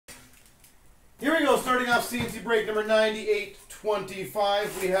Here we go, starting off CNC break number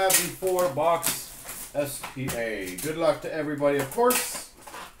 9825. We have the 4-box SPA. Good luck to everybody, of course.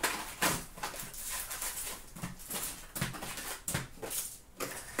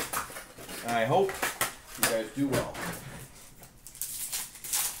 I hope you guys do well.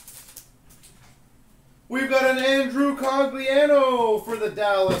 We've got an Andrew Cogliano for the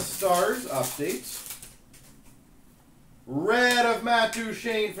Dallas Stars update. Red of Matt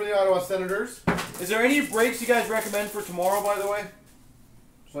Duchene for the Ottawa Senators. Is there any breaks you guys recommend for tomorrow, by the way?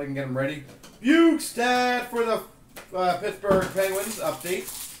 So I can get them ready. Bukestad for the Pittsburgh Penguins update.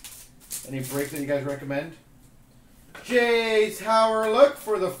 Any breaks that you guys recommend? Jace Howerlook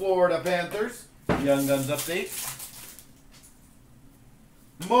for the Florida Panthers. Young Guns update.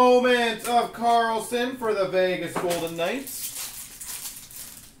 Moment of Carlson for the Vegas Golden Knights.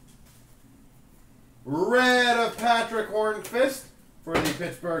 Red of Patrick Hornqvist for the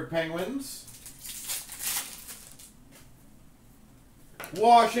Pittsburgh Penguins.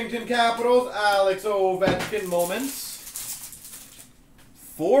 Washington Capitals, Alex Ovechkin moments.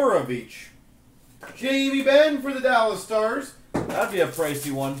 4 of each. Jamie Benn for the Dallas Stars. That'd be a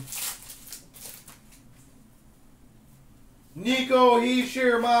pricey one. Nico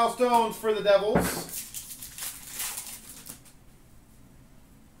Hischier milestones for the Devils.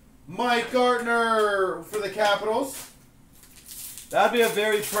 Mike Gardner for the Capitals. That'd be a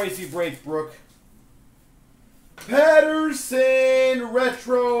very pricey break, Brooke. Patterson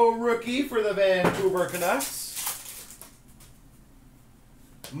retro rookie for the Vancouver Canucks.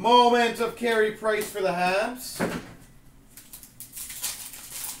 Moment of Carey Price for the Habs.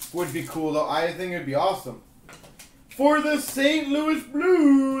 Would be cool though. I think it'd be awesome. For the St. Louis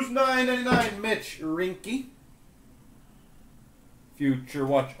Blues, $9.99 Mitch Rinke. Future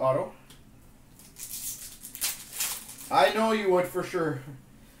Watch Auto. I know you would for sure.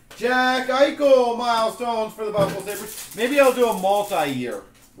 Jack Eichel milestones for the Buffalo Sabres. Maybe I'll do a multi-year,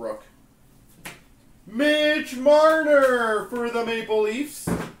 Brooke. Mitch Marner for the Maple Leafs.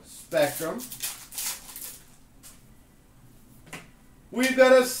 Spectrum. We've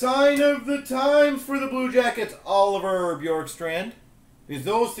got a sign of the times for the Blue Jackets, Oliver Bjorkstrand. Because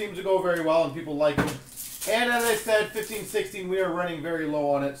those seem to go very well and people like them. And as I said, 15-16, we are running very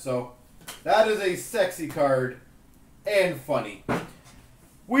low on it, so that is a sexy card and funny.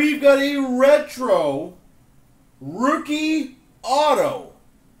 We've got a retro rookie auto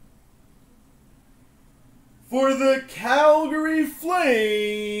for the Calgary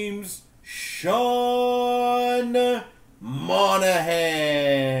Flames, Sean Monahan.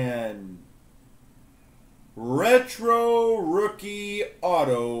 Retro rookie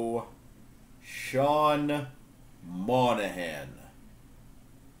auto, Sean Monahan.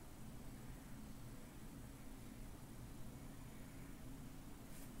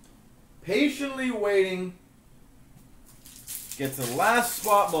 Patiently waiting. Gets a last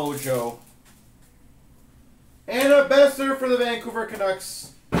spot mojo. And a Besser for the Vancouver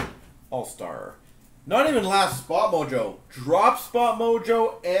Canucks All-Star. Not even last spot mojo. Drop spot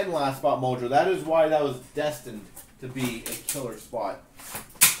mojo and last spot mojo. That is why that was destined to be a killer spot.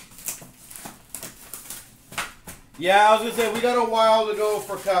 Yeah, I was going to say, we got a while to go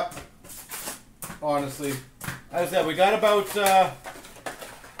for Cup. Honestly. As I said, we got about,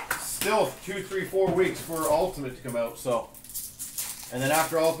 still 2, 3, 4 weeks for Ultimate to come out, so. And then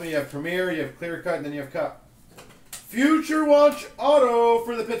after Ultimate, you have Premier, you have Clear Cut, and then you have Cup. Future Watch Auto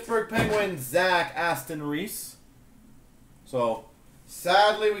for the Pittsburgh Penguins, Zach Aston Reese. So,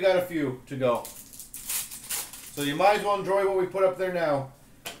 sadly, we got a few to go. So you might as well enjoy what we put up there now.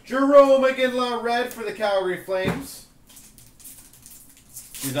 Jerome McGinley red for the Calgary Flames.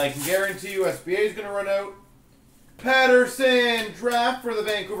 Because I can guarantee you SBA is going to run out. Patterson draft for the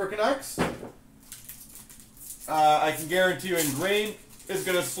Vancouver Canucks. I can guarantee you Ingrain is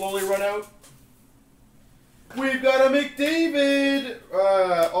going to slowly run out. We've got a McDavid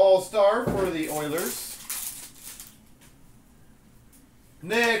All-Star for the Oilers.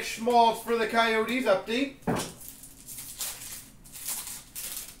 Nick Schmaltz for the Coyotes update.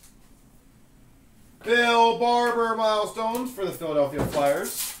 Bill Barber milestones for the Philadelphia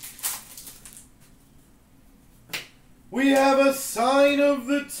Flyers. We have a sign of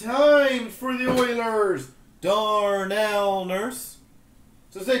the times for the Oilers, Darnell Nurse.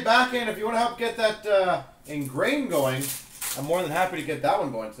 So say backhand, if you want to help get that Ingrain going, I'm more than happy to get that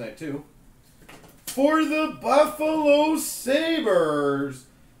one going tonight too. For the Buffalo Sabres,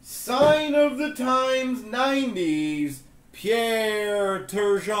 sign of the times 90s, Pierre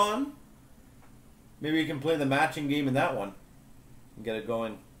Turgeon. Maybe we can play the matching game in that one and get it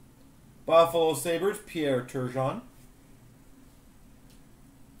going. Buffalo Sabres, Pierre Turgeon.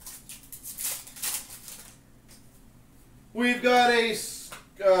 We've got a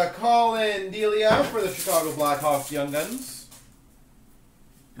Colin Delia for the Chicago Blackhawks Young Guns.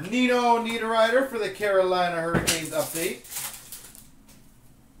 Nino Niederreiter for the Carolina Hurricanes update.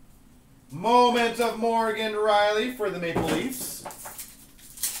 Moment of Morgan Riley for the Maple Leafs.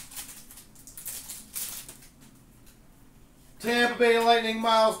 Tampa Bay Lightning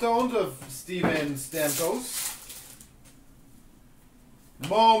milestones of Steven Stamkos.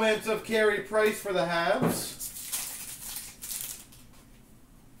 Moment of Carey Price for the Habs.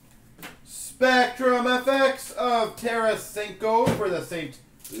 Spectrum FX of Tarasenko for the St.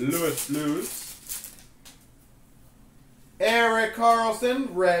 Louis Blues. Erik Karlsson,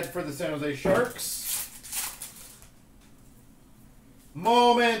 red for the San Jose Sharks.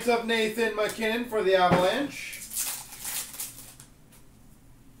 Moment of Nathan MacKinnon for the Avalanche.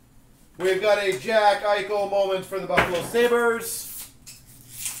 We've got a Jack Eichel moment for the Buffalo Sabres.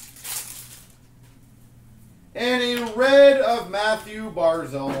 And a red of Matthew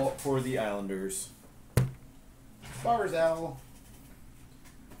Barzal for the Islanders. Barzal.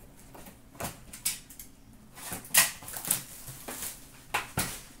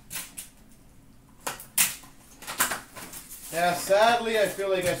 Yeah, sadly, I feel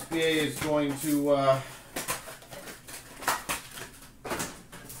like SBA is going to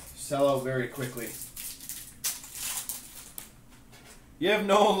sell out very quickly. You have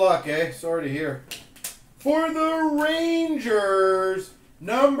no luck, eh? Sorry to hear. For the Rangers,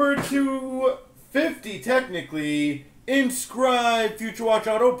 number 250, technically, inscribed Future Watch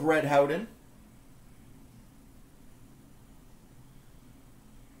Auto, Brett Howden.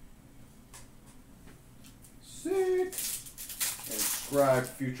 Sick. Inscribed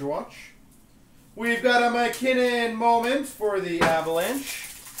Future Watch. We've got a McKinnon moment for the Avalanche.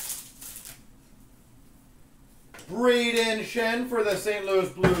 Braden Shen for the St. Louis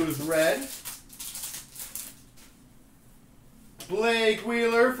Blues, red. Blake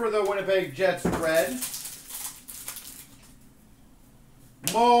Wheeler for the Winnipeg Jets, red.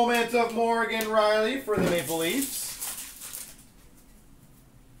 Moment of Morgan Riley for the Maple Leafs.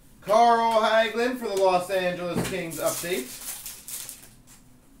 Carl Hagelin for the Los Angeles Kings update.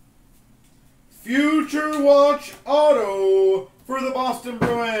 Future Watch Auto for the Boston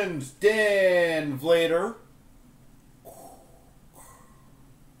Bruins, Dan Vlader.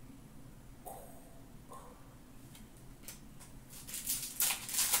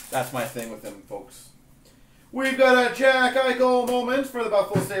 That's my thing with them, folks. We've got a Jack Eichel moment for the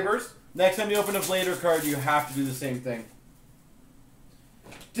Buffalo Sabres. Next time you open a Vlader card, you have to do the same thing.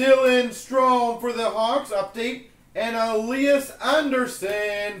 Dylan Strome for the Hawks, update. And Elias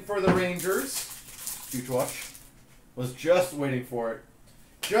Anderson for the Rangers. Future Watch. Was just waiting for it.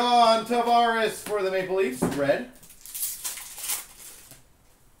 John Tavares for the Maple Leafs, red.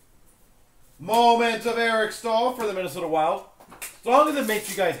 Moment of Eric Stahl for the Minnesota Wild. As long as it makes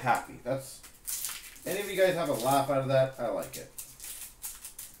you guys happy. That's, any of you guys have a laugh out of that, I like it.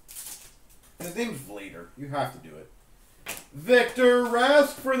 And his name's Vlader. You have to do it. Victor Rask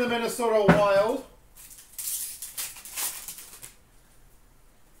for the Minnesota Wild.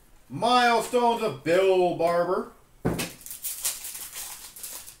 Milestones of Bill Barber.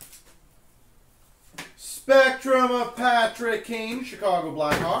 Spectrum of Patrick Kane, Chicago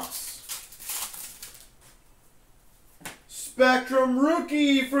Blackhawks. Spectrum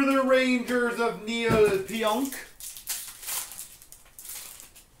rookie for the Rangers of Neil Pionk.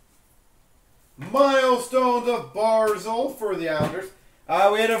 Milestones of Barzal for the Islanders.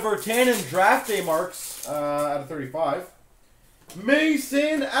 We had a Virtanen draft day marks out of 35.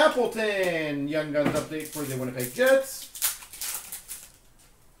 Mason Appleton, Young Guns update for the Winnipeg Jets.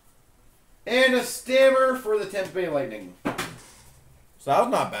 And a Stammer for the Tampa Bay Lightning. So that was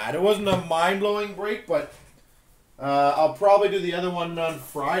not bad. It wasn't a mind-blowing break, but I'll probably do the other one on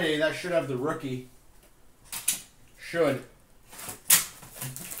Friday. That should have the rookie. Should.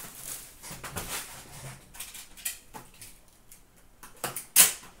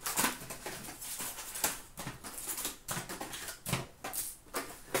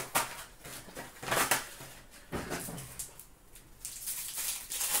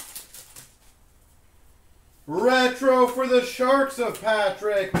 Retro for the Sharks of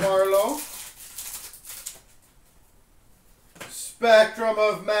Patrick Marleau. Spectrum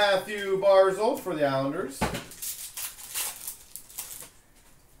of Matthew Barzal for the Islanders.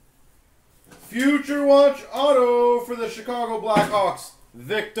 Future Watch Auto for the Chicago Blackhawks,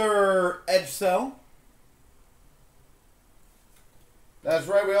 Victor Edgesell. That's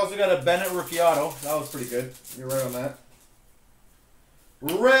right, we also got a Bennett rookie auto. That was pretty good. You're right on that.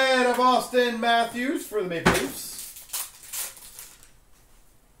 Red of Austin Matthews for the Maple Leafs.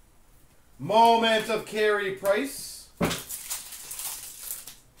 Moment of Carey Price.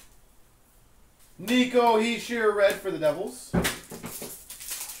 Nico Hischier red for the Devils.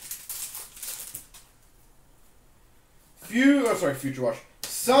 Future Watch.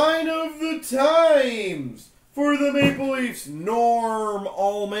 Sign of the Times for the Maple Leafs, Norm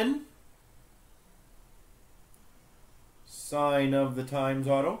Allman. Sign of the Times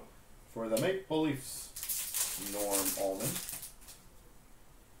auto for the Maple Leafs, Norm Allman.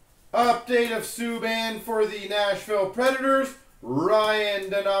 Update of Subban for the Nashville Predators, Ryan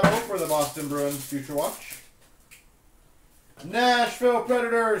Donato for the Boston Bruins, Future Watch. Nashville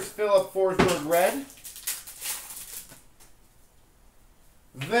Predators, Philip Forsberg red.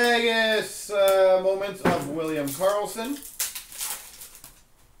 Vegas moments of William Karlsson.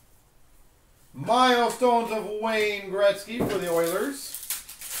 Milestones of Wayne Gretzky for the Oilers.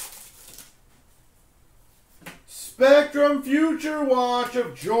 Spectrum Future Watch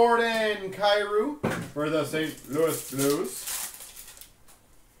of Jordan Kyrou for the St. Louis Blues.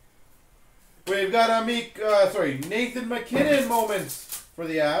 We've got Nathan McKinnon moments for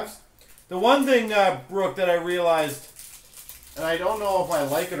the Avs. The one thing, Brooke, that I realized, and I don't know if I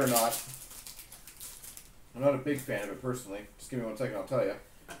like it or not. I'm not a big fan of it personally. Just give me 1 second, I'll tell you.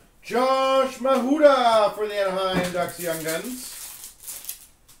 Josh Mahuda for the Anaheim Ducks Young Guns.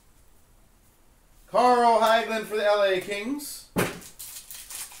 Carl Hagelin for the LA Kings.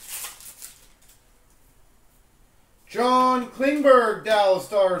 John Klingberg, Dallas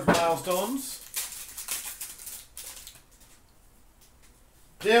Stars Milestones.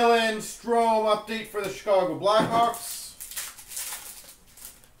 Dylan Strome update for the Chicago Blackhawks.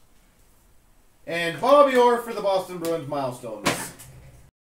 And Bobby Orr for the Boston Bruins Milestones.